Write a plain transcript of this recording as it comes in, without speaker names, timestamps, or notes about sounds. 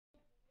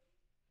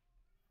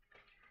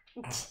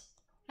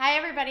Hi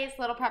everybody, it's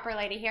Little Prepper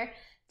Lady here.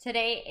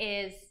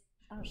 Today is,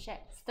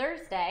 it's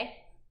Thursday.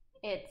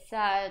 It's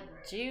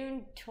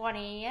June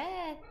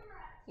 20th.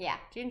 Yeah,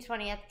 June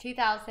 20th,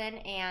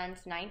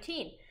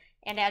 2019.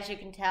 And as you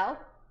can tell,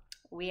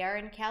 we are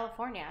in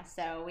California.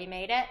 So we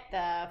made it.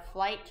 The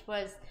flight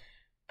was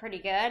pretty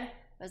good.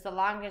 It was the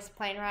longest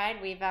plane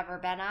ride we've ever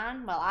been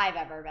on. Well, I've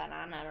ever been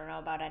on. I don't know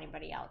about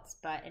anybody else,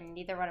 and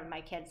neither one of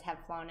my kids have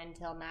flown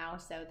until now,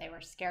 so they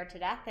were scared to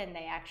death and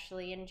they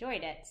actually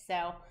enjoyed it.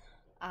 So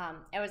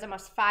it was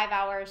almost 5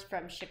 hours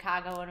from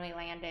Chicago when we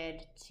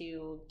landed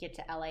to get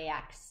to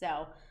LAX.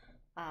 So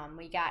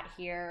we got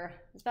here,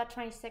 it was about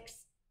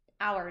 26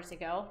 hours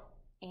ago,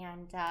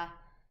 and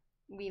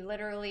we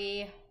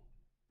literally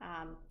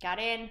got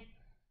in,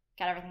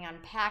 got everything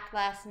unpacked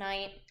last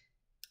night.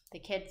 The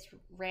kids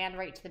ran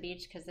right to the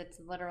beach because it's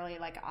literally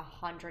like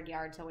 100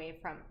 yards away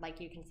from, like,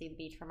 you can see the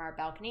beach from our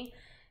balcony.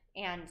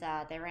 And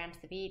they ran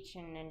to the beach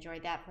and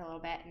enjoyed that for a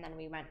little bit. And then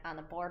we went on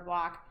the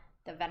boardwalk,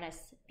 the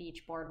Venice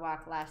Beach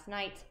boardwalk last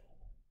night.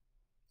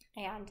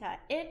 And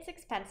it's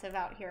expensive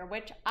out here,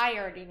 which I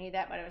already knew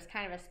that, but it was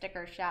kind of a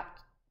sticker shock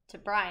to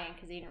Brian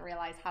because he didn't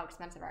realize how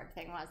expensive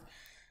everything was.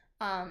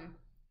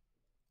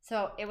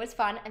 So it was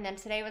fun. And then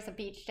today was a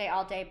beach day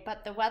all day,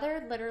 but the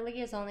weather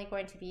literally is only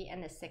going to be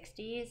in the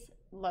 60s,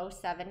 low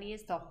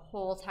 70s the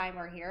whole time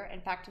we're here.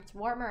 In fact, it's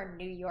warmer in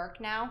New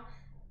York now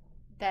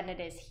than it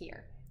is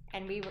here.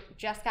 And we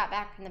just got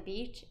back from the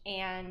beach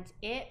and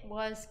it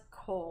was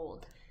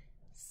cold.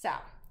 So,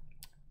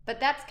 but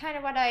that's kind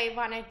of what I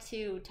wanted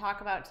to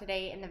talk about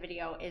today in the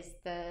video, is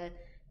the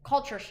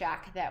culture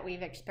shock that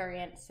we've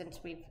experienced since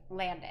we've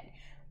landed.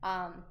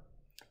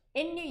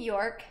 In New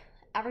York,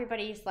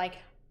 everybody's like,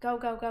 go,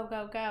 go, go,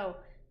 go, go.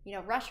 You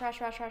know, rush,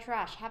 rush, rush, rush,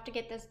 rush. Have to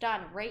get this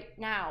done right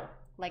now.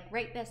 Like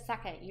right this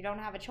second. You don't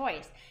have a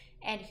choice.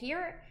 And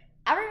here,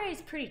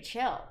 everybody's pretty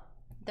chill.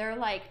 They're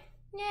like,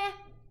 yeah,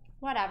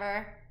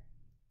 whatever.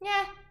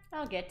 Yeah,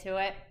 I'll get to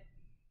it.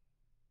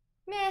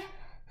 Meh.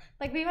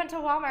 Like we went to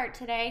Walmart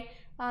today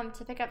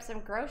to pick up some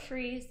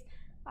groceries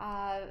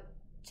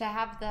to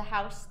have the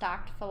house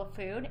stocked full of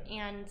food.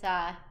 And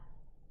yeah,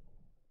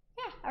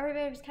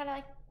 everybody was kind of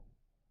like,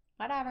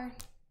 whatever.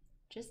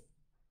 Just,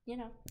 you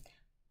know,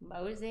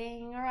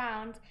 moseying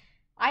around.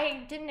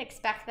 I didn't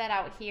expect that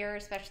out here,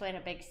 especially in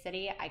a big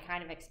city. I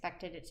kind of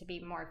expected it to be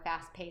more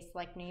fast-paced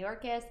like New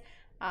York is.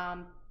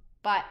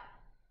 But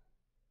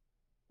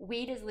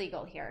weed is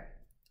legal here.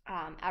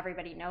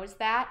 Everybody knows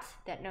that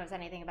knows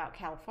anything about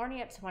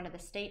California. It's one of the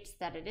states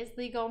that it is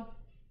legal.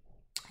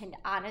 And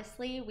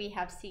honestly, we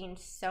have seen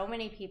so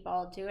many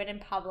people do it in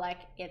public.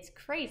 It's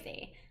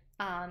crazy.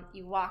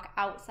 You walk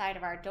outside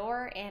of our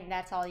door and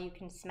that's all you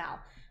can smell.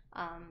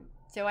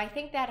 So I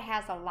think that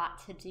has a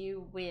lot to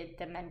do with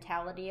the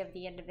mentality of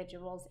the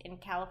individuals in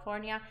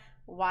California,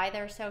 why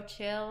they're so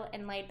chill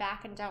and laid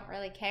back and don't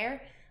really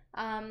care,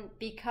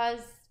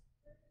 because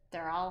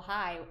they're all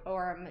high,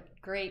 or a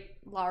great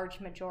large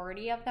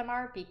majority of them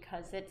are,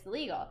 because it's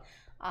legal.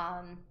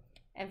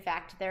 In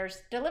fact,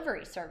 there's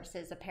delivery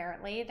services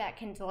apparently that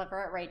can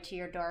deliver it right to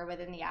your door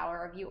within the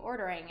hour of you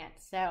ordering it.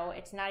 So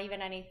it's not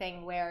even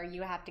anything where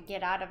you have to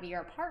get out of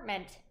your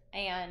apartment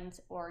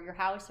or your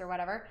house or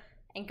whatever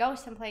and go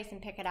someplace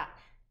and pick it up.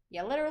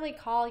 You literally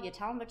call, you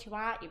tell them what you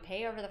want, you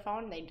pay over the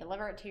phone, they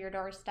deliver it to your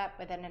doorstep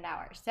within an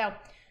hour. So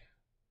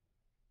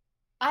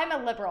I'm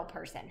a liberal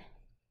person.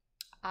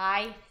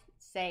 I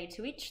say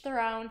to each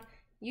their own.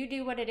 You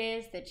do what it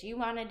is that you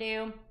want to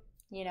do.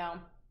 You know,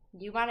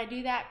 you want to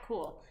do that,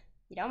 cool.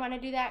 You don't want to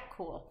do that,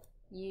 cool.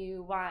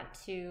 You want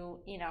to,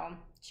 you know,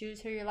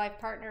 choose who your life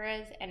partner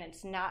is and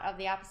it's not of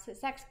the opposite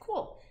sex,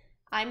 cool.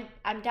 I'm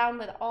down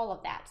with all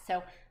of that.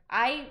 So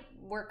I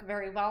work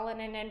very well in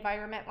an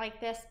environment like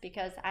this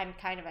because I'm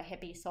kind of a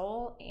hippie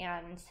soul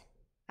and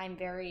I'm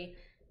very,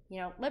 you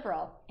know,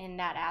 liberal in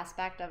that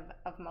aspect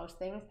of most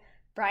things.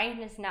 Brian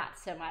is not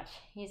so much.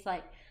 He's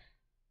like,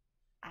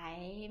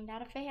 I'm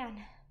not a fan.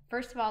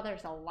 First of all,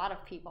 there's a lot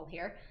of people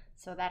here,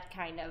 so that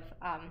kind of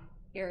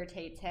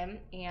irritates him.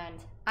 And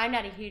I'm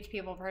not a huge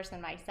people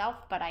person myself,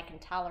 but I can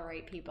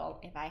tolerate people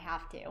if I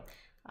have to,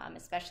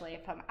 especially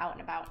if I'm out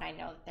and about and I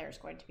know that there's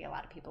going to be a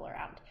lot of people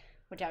around,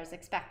 which I was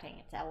expecting.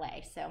 It's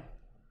LA, so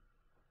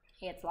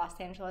it's Los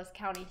Angeles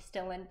County,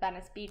 still in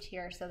Venice Beach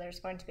here, so there's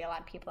going to be a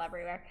lot of people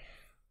everywhere.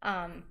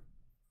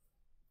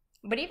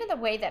 But even the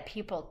way that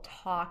people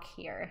talk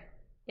here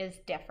is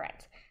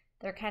different.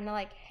 They're kind of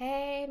like,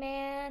 hey,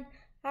 man,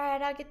 all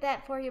right, I'll get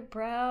that for you,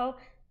 bro.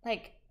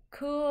 Like,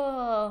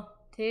 cool,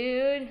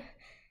 dude.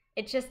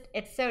 It's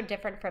so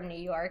different from New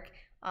York.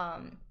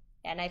 And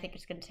I think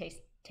it's going to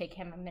take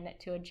him a minute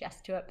to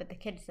adjust to it. But the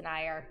kids and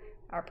I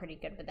are pretty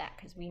good with that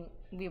because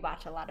we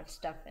watch a lot of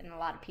stuff and a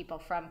lot of people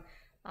from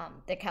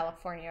the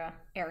California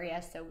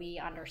area. So we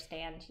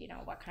understand, you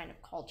know, what kind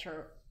of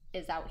culture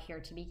is out here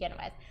to begin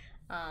with.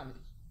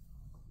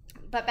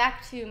 But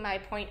back to my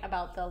point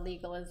about the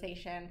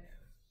legalization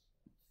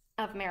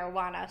of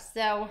marijuana.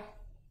 So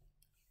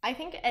I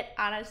think it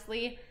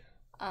honestly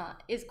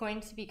is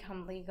going to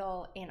become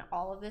legal in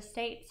all of the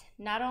states.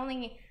 Not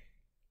only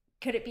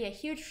could it be a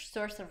huge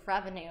source of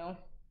revenue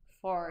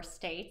for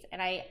states?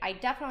 And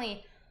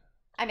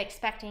I'm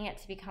expecting it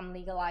to become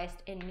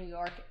legalized in New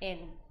York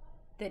in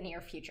the near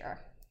future.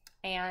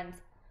 And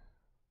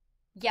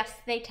yes,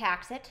 they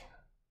tax it.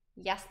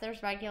 Yes,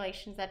 there's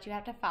regulations that you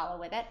have to follow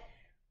with it.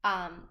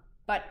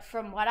 But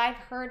from what I've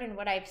heard and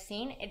what I've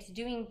seen, it's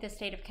doing the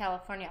state of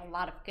California a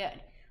lot of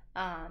good.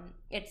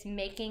 It's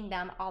making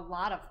them a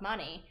lot of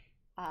money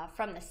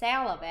from the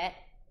sale of it,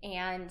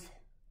 and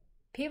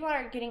people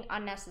aren't getting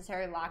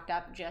unnecessarily locked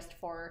up just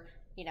for,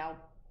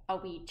 a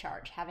weed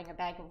charge, having a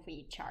bag of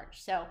weed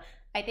charge. So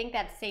I think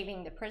that's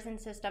saving the prison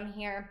system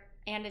here,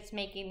 and it's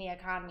making the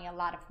economy a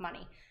lot of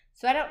money.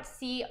 So I don't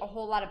see a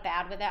whole lot of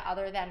bad with it,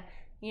 other than,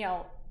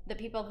 the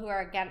people who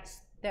are against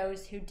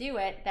those who do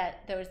it,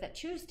 those that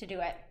choose to do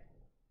it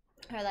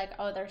are like,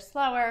 oh, they're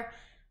slower,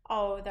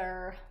 oh,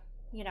 they're,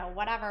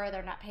 whatever,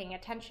 they're not paying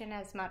attention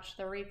as much,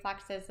 the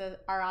reflexes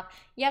are off.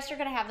 Yes, you're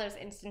going to have those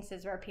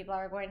instances where people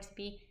are going to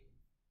be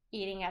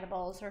eating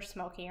edibles or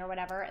smoking or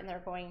whatever, and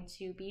they're going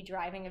to be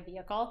driving a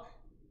vehicle.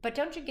 But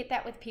don't you get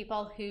that with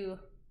people who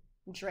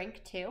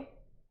drink too?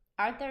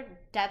 Aren't there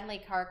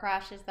deadly car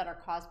crashes that are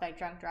caused by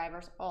drunk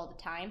drivers all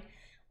the time?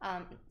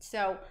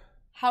 So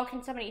how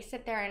can somebody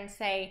sit there and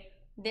say,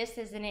 this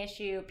is an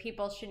issue,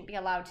 people shouldn't be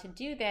allowed to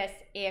do this,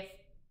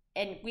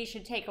 and we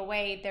should take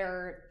away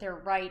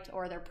their right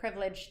or their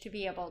privilege to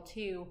be able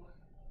to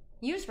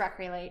use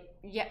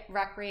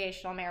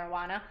recreational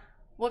marijuana?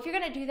 Well, if you're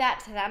going to do that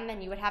to them,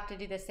 then you would have to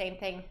do the same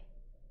thing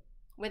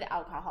with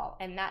alcohol,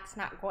 and that's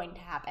not going to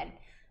happen.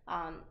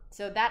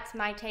 So that's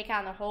my take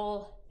on the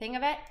whole thing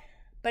of it.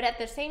 But at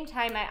the same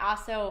time, I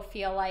also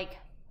feel like,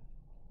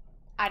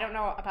 I don't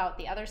know about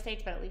the other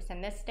states, but at least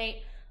in this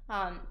state,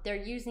 they're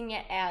using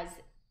it as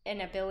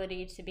an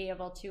ability to be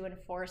able to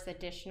enforce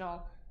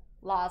additional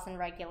laws and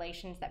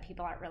regulations that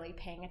people aren't really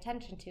paying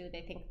attention to.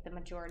 They think the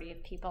majority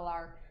of people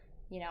are,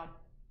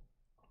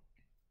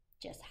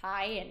 just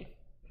high and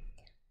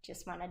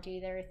just want to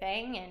do their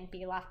thing and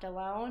be left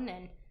alone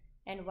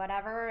and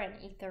whatever, and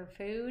eat their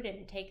food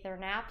and take their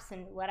naps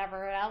and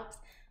whatever else.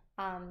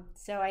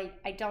 So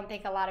I don't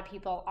think a lot of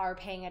people are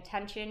paying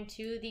attention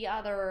to the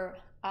other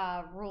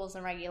rules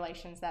and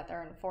regulations that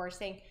they're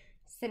enforcing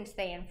since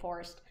they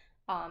enforced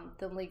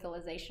the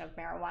legalization of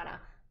marijuana.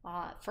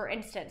 For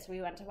instance,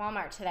 we went to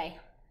Walmart today.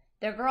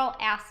 The girl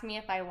asked me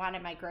if I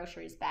wanted my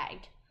groceries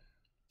bagged.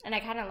 And I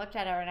kind of looked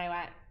at her and I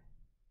went,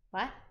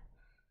 what?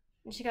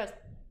 And she goes,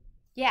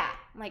 yeah.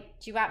 I'm like,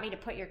 do you want me to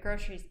put your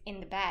groceries in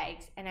the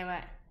bags? And I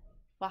went,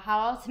 well,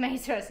 how else am I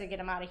supposed to get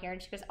them out of here?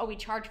 And she goes, oh, we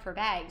charge for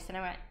bags. And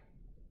I went,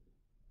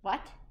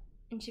 what?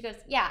 And she goes,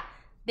 yeah,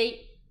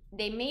 they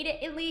made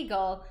it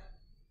illegal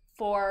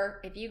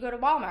for, if you go to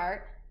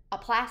Walmart, a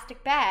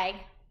plastic bag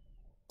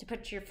to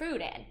put your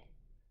food in.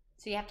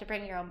 So you have to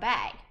bring your own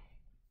bag.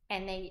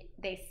 And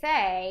they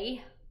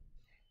say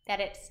that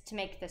it's to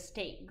make the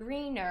state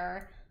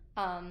greener,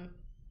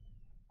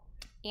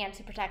 and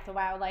to protect the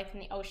wildlife in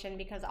the ocean,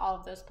 because all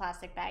of those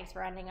plastic bags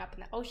were ending up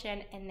in the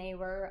ocean and they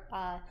were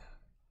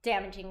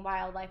damaging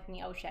wildlife in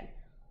the ocean.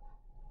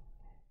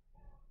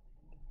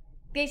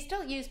 They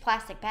still use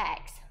plastic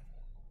bags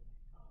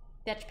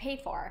that you pay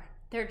for.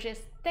 They're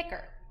just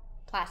thicker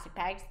plastic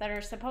bags that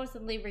are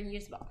supposedly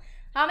reusable.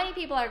 How many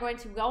people are going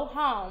to go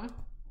home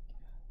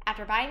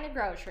after buying the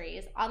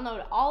groceries,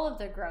 unload all of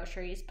their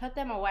groceries, put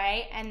them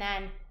away, and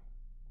then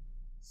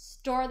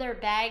store their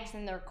bags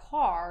in their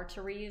car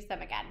to reuse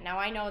them again? Now,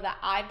 I know that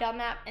I've done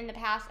that in the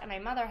past, and my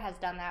mother has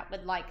done that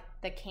with like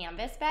the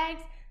canvas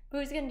bags, but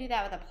who's going to do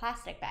that with a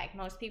plastic bag?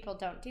 Most people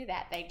don't do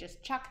that. They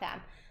just chuck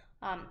them.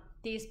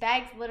 These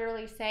bags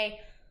literally say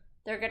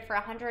they're good for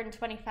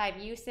 125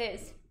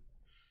 uses.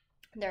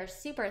 They're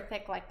super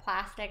thick like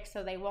plastic,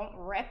 so they won't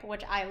rip,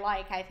 which I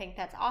like. I think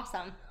that's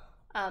awesome.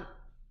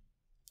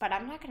 But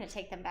I'm not going to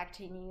take them back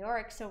to New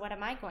York, so what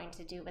am I going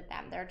to do with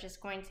them? They're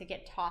just going to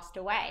get tossed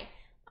away.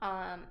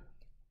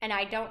 And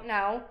I don't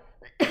know,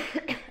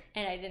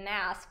 and I didn't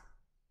ask,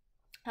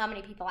 how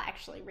many people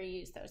actually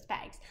reuse those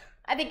bags.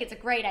 I think it's a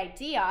great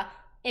idea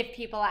if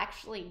people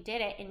actually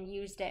did it and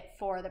used it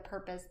for the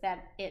purpose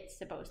that it's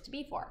supposed to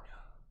be for.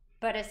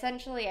 But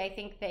essentially, I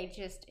think they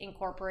just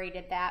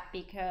incorporated that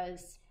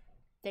because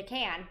they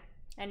can,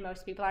 and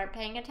most people aren't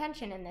paying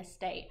attention in this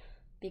state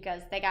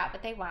because they got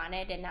what they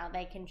wanted, and now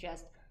they can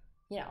just,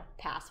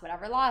 pass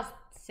whatever laws,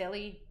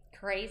 silly,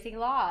 crazy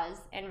laws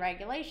and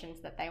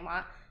regulations that they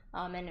want,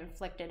 and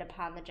inflict it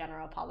upon the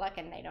general public,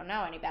 and they don't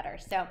know any better.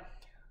 So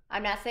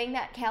I'm not saying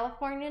that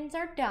Californians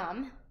are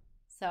dumb.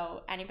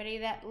 So anybody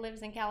that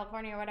lives in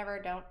California or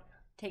whatever, don't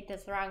take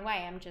this the wrong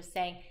way. I'm just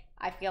saying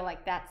I feel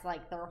like that's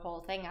like their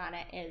whole thing on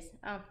it is,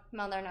 oh,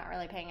 well, they're not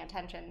really paying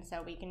attention,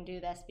 so we can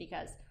do this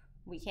because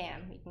we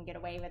can get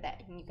away with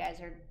it, and you guys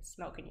are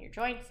smoking your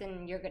joints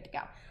and you're good to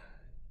go.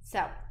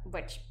 So,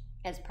 which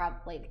is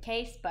probably the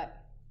case, but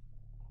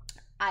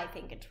I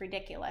think it's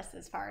ridiculous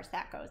as far as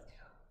that goes.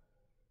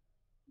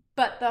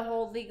 But the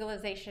whole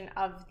legalization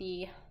of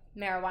the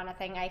marijuana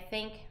thing, I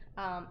think,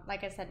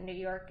 like I said, New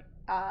York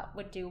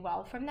would do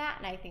well from that,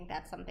 and I think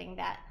that's something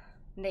that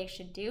they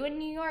should do in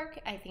New York.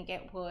 I think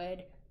it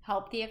would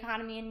help the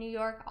economy in New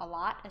York a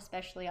lot,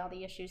 especially all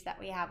the issues that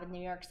we have in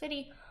New York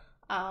City,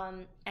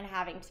 and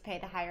having to pay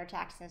the higher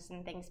taxes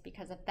and things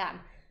because of them.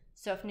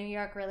 So if New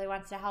York really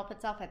wants to help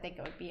itself, I think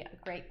it would be a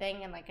great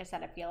thing. And like I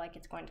said, I feel like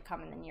it's going to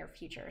come in the near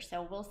future.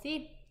 So we'll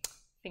see.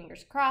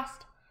 Fingers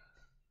crossed.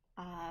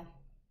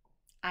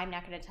 I'm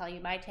not going to tell you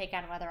my take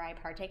on whether I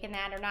partake in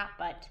that or not,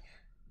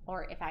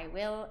 or if I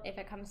will, if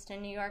it comes to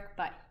New York,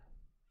 but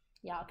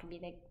y'all can be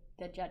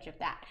the judge of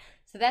that.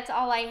 So that's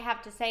all I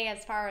have to say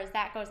as far as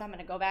that goes. I'm going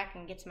to go back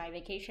and get to my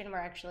vacation. We're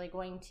actually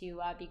going to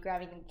be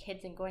grabbing the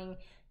kids and going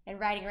and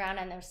riding around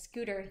on those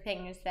scooter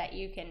things that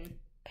you can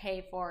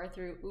pay for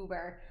through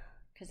Uber,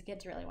 because the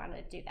kids really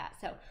wanted to do that.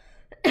 So,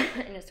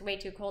 and it's way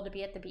too cold to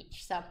be at the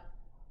beach. So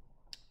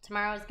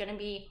tomorrow is going to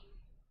be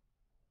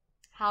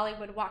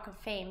Hollywood Walk of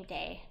Fame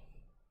Day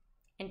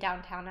in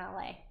downtown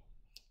LA.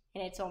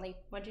 And it's only,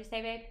 what'd you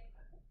say, babe?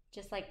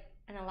 Just like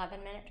an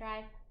 11-minute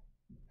drive?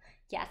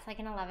 Yeah, it's like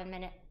an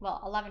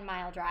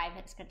 11-mile drive.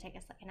 It's going to take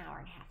us like an hour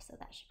and a half, so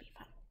that should be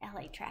fun.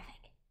 LA traffic.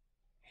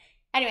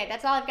 Anyway,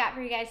 that's all I've got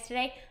for you guys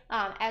today.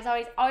 As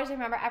always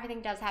remember, everything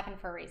does happen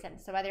for a reason.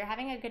 So whether you're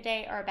having a good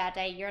day or a bad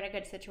day, you're in a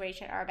good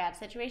situation or a bad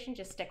situation,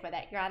 just stick with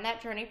it. You're on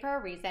that journey for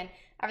a reason.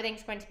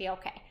 Everything's going to be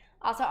okay.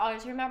 Also,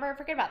 always remember,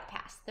 forget about the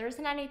past. There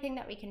isn't anything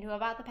that we can do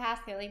about the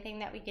past. The only thing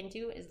that we can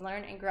do is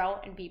learn and grow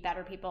and be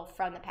better people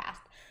from the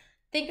past.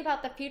 Think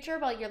about the future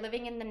while you're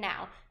living in the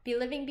now. Be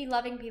living, be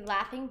loving, be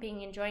laughing,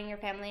 being enjoying your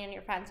family and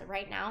your friends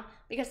right now,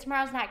 because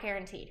tomorrow's not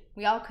guaranteed.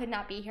 We all could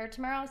not be here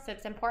tomorrow, so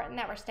it's important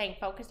that we're staying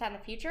focused on the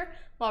future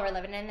while we're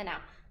living in the now.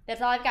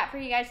 That's all I've got for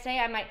you guys today.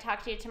 I might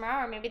talk to you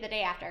tomorrow or maybe the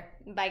day after.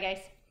 Bye,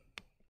 guys.